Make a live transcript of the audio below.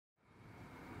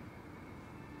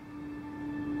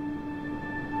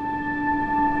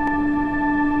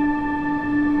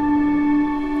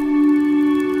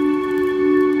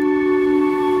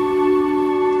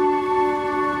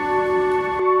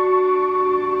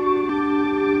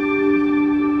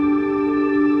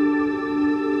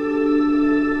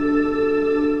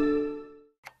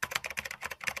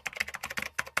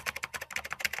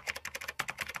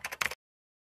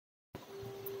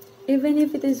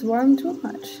it is warm too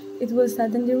much, it will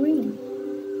suddenly rain.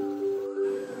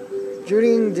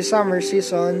 During the summer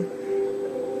season,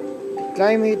 the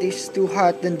climate is too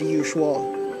hot than the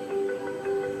usual.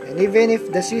 And even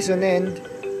if the season ends,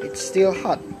 it's still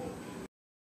hot.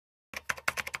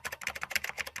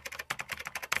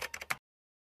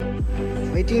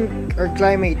 I think our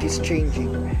climate is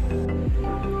changing.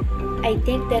 I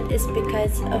think that is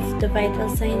because of the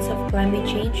vital signs of climate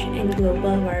change and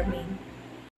global warming.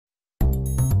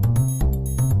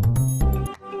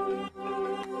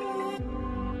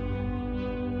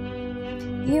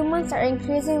 Humans are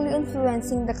increasingly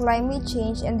influencing the climate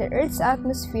change and the Earth's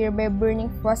atmosphere by burning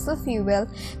fossil fuel,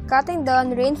 cutting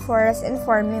down rainforests, and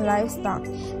farming livestock.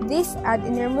 These add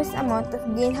enormous amount of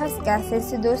greenhouse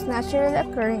gases to those naturally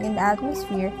occurring in the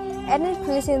atmosphere and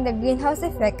increasing the greenhouse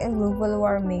effect and global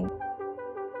warming.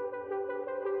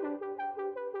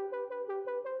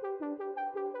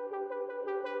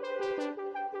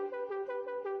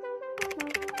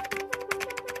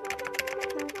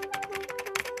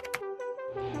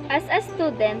 As a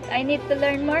student, I need to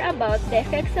learn more about the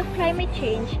effects of climate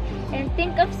change and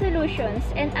think of solutions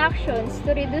and actions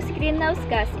to reduce greenhouse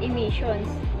gas emissions.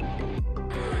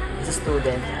 As a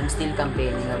student, I'm still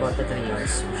campaigning about the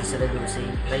trios, which is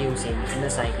reducing, reusing, and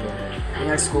recycling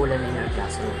in our school and in our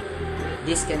classroom.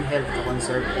 This can help to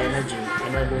conserve energy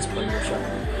and reduce pollution.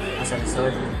 As a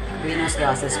result, greenhouse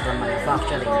gases from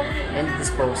manufacturing and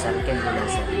disposal can be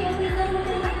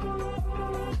lessened.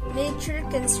 Nature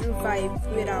can survive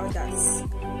without us,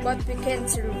 but we can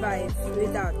survive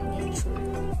without nature.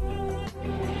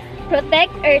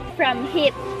 Protect Earth from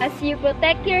heat as you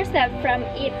protect yourself from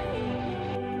it.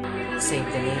 Save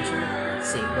the nature,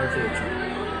 save our future.